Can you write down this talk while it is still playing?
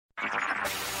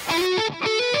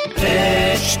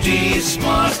HD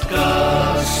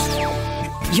Smartcast.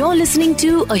 You're listening to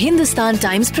a Hindustan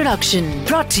Times production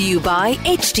brought to you by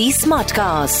HD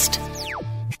Smartcast.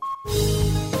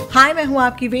 हाय, मैं हूँ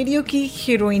आपकी radio की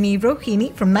हीरोइनी Rohini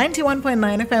from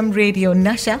 91.9 FM radio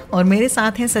नशा और मेरे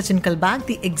साथ हैं Sachin Kalbag,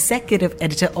 the executive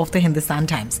editor of the Hindustan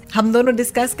times. हम दोनों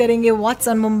डिस्कस करेंगे व्हाट्स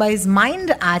ऑन मुंबईज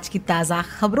माइंड आज की ताजा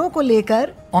खबरों को लेकर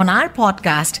on our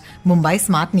podcast Mumbai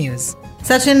smart news.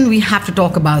 Sachin, we have to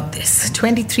talk about this.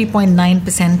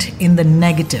 23.9% in the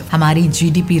negative. हमारी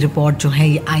GDP रिपोर्ट जो है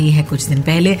ये आई है कुछ दिन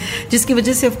पहले, जिसकी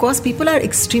वजह से of course people are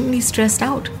extremely stressed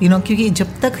out. क्योंकि जब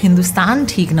तक हिंदुस्तान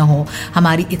ठीक ना हो,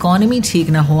 हमारी इकोनॉमी ठीक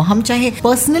ना हो, हम चाहे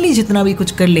पर्सनली जितना भी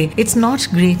कुछ कर ले, it's not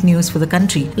great news for the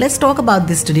country. Let's talk about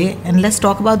this today and let's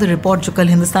talk about the report जो कल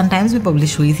हिंदुस्तान टाइम्स में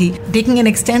पब्लिश हुई थी, taking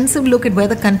an extensive look at where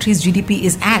the country's GDP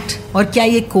is at. और क्या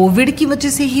ये Covid की वजह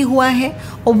से ही हुआ है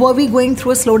or were we going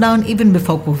through a slowdown even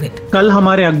before COVID? कल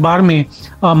हमारे अखबार में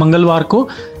मंगलवार को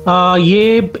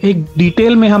ये एक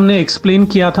डिटेल में हमने एक्सप्लेन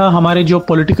किया था। हमारे जो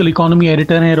पॉलिटिकल इकोनॉमी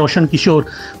एडिटर हैं रोशन किशोर,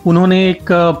 उन्होंने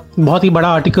एक बहुत ही बड़ा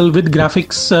आर्टिकल विद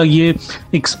ग्राफिक्स ये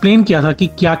एक्सप्लेन किया था कि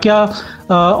क्या क्या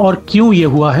और क्यों ये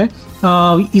हुआ है।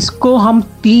 इसको हम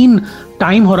 3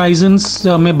 टाइम होराइजन्स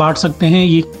में बांट सकते हैं।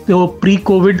 ये तो प्री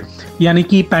कोविड यानी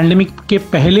कि पैंडेमिक के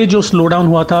पहले जो स्लोडाउन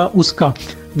हुआ था उसका,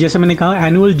 जैसे मैंने कहा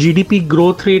एनुअल जीडीपी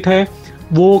ग्रोथ रेट है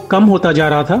वो कम होता जा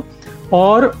रहा था।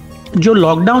 और जो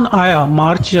लॉकडाउन आया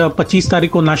मार्च 25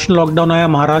 तारीख को नेशनल लॉकडाउन आया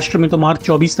महाराष्ट्र में, तो मार्च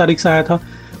 24 तारीख से आया था।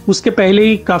 उसके पहले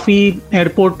ही काफ़ी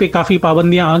एयरपोर्ट पे काफ़ी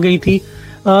पाबंदियां आ गई थी।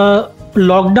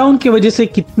 लॉकडाउन की वजह से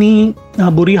कितनी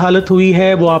बुरी हालत हुई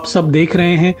है वो आप सब देख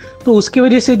रहे हैं। तो उसकी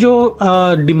वजह से जो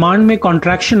डिमांड में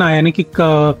कॉन्ट्रैक्शन आया यानी कि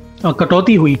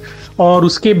कटौती हुई, और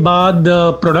उसके बाद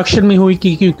प्रोडक्शन में हुई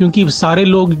क्योंकि सारे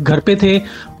लोग घर पे थे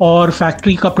और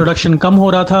फैक्ट्री का प्रोडक्शन कम हो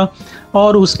रहा था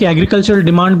और उसके एग्रीकल्चरल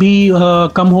डिमांड भी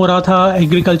कम हो रहा था,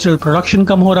 एग्रीकल्चरल प्रोडक्शन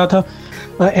कम हो रहा था।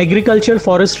 एग्रीकल्चर,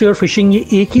 फॉरेस्ट्री और फिशिंग ये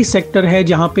एक ही सेक्टर है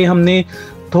जहाँ पे हमने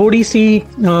थोड़ी सी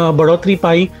बढ़ोतरी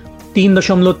पाई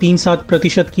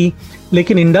 3.37% की,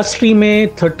 लेकिन इंडस्ट्री में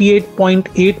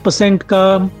 38.8%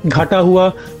 का घाटा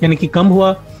हुआ यानी कि कम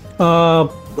हुआ।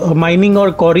 माइनिंग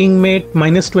और कॉरिंग में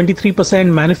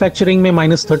 -23%, मैन्युफैक्चरिंग में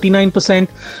 -39%,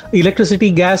 इलेक्ट्रिसिटी,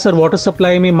 गैस और वाटर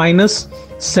सप्लाई में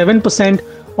 -7%,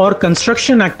 और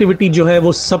कंस्ट्रक्शन एक्टिविटी जो है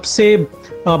वो सबसे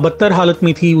बदतर हालत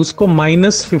में थी, उसको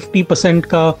 -50%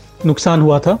 का नुकसान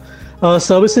हुआ था।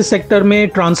 सर्विसेज सेक्टर में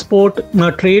ट्रांसपोर्ट,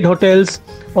 ट्रेड, होटल्स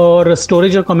और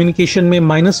स्टोरेज और कम्युनिकेशन में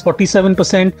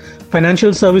 -47%,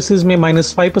 फाइनेंशियल सर्विसेज में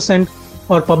 -5%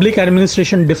 और पब्लिक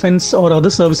एडमिनिस्ट्रेशन, डिफेंस और अदर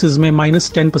सर्विसेज में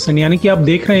 -10%। यानी कि आप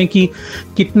देख रहे हैं कि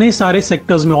कितने सारे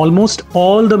सेक्टर्स में almost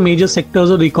all the major sectors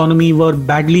of the economy were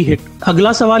badly hit.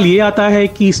 अगला सवाल ये आता है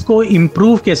कि इसको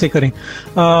इम्प्रूव कैसे करें,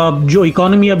 जो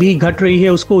इकोनॉमी अभी घट रही है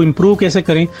उसको इम्प्रूव कैसे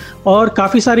करें। और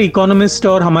काफ़ी सारे इकोनॉमिस्ट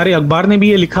और हमारे अखबार ने भी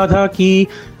ये लिखा था कि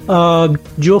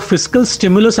जो फिस्कल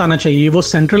स्टिमुलस आना चाहिए वो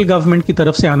सेंट्रल गवर्नमेंट की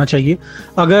तरफ से आना चाहिए।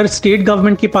 अगर स्टेट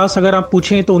गवर्नमेंट के पास अगर आप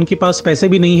पूछें तो उनके पास पैसे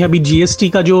भी नहीं है। अभी जीएसटी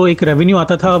का जो एक रेवेन्यू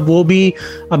आता था वो भी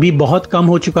अभी बहुत कम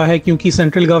हो चुका है क्योंकि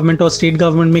सेंट्रल गवर्नमेंट और स्टेट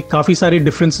गवर्नमेंट में काफ़ी सारे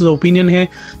डिफरेंसेस ओपिनियन है।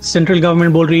 सेंट्रल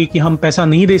गवर्नमेंट बोल रही है कि हम पैसा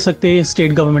नहीं दे सकते,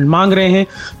 स्टेट गवर्नमेंट मांग रहे हैं।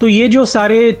 तो ये जो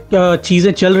सारे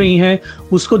चीज़ें चल रही हैं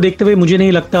उसको देखते हुए मुझे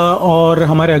नहीं लगता और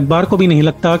हमारे अखबार को भी नहीं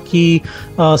लगता कि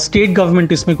स्टेट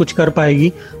गवर्नमेंट इसमें कुछ कर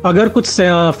पाएगी। अगर कुछ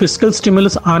फिस्कल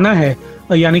स्टिमुलस आना है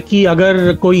यानी कि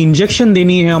अगर कोई इंजेक्शन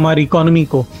देनी है हमारी इकोनॉमी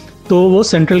को तो वो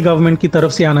सेंट्रल गवर्नमेंट की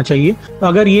तरफ से आना चाहिए।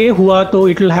 अगर ये हुआ तो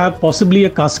it will have possibly a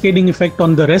cascading effect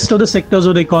on the rest of the sectors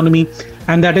of the economy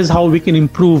and that is how we can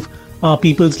improve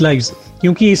people's lives.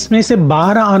 क्योंकि इसमें से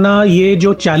बाहर आना ये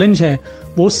जो चैलेंज है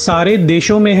वो सारे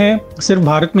देशों में है, सिर्फ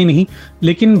भारत में नहीं।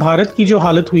 लेकिन भारत की जो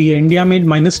हालत हुई है इंडिया में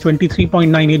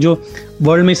 -23.9, ये जो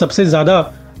वर्ल्ड में सबसे ज़्यादा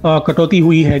कटौती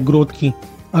हुई है ग्रोथ की,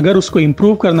 अगर उसको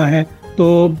इम्प्रूव करना है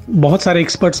तो बहुत सारे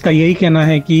एक्सपर्ट्स का यही कहना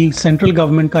है कि सेंट्रल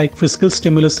गवर्नमेंट का एक फिस्कल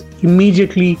स्टिमुलस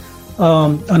इमीडिएटली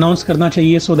अनाउंस करना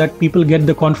चाहिए so that people get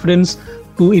the confidence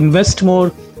to invest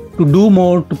more, to do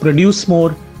more, to produce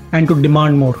more and to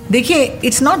demand more. देखिए,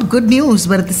 it's not good news,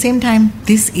 but at the same time,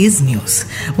 this is news.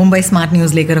 Mumbai smart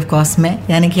news लेकर of course मैं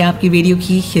यानी कि आपकी video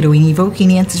की heroine वो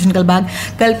Kenya Sachin Kalbag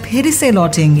कल फिर से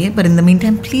लौटेंगे। पर in the mean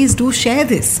time please do share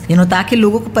this, ताकि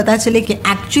लोगों को पता चले कि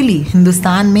एक्चुअली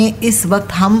हिंदुस्तान में इस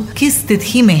वक्त हम किस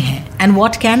स्थिति में हैं and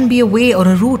what can be a way or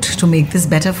a route to make this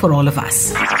better for all of us.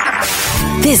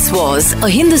 This was a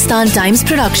Hindustan Times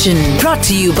production brought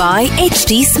to you by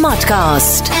HD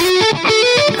Smartcast.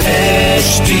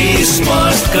 HD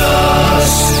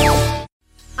Smartcast.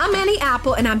 I'm Annie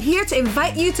Apple, and I'm here to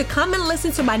invite you to come and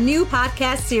listen to my new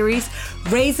podcast series,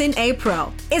 Raising a Pro.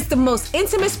 It's the most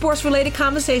intimate sports-related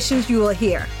conversations you will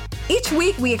hear. Each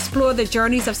week, we explore the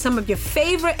journeys of some of your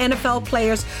favorite NFL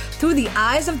players through the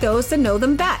eyes of those that know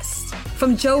them best.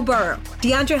 From Joe Burrow,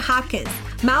 DeAndre Hopkins,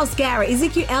 Myles Garrett,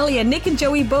 Ezekiel Elliott, Nick and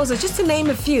Joey Bosa, just to name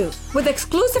a few. With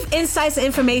exclusive insights and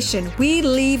information, we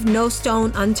leave no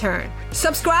stone unturned.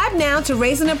 Subscribe now to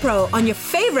Raising a Pro on your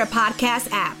favorite podcast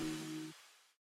app.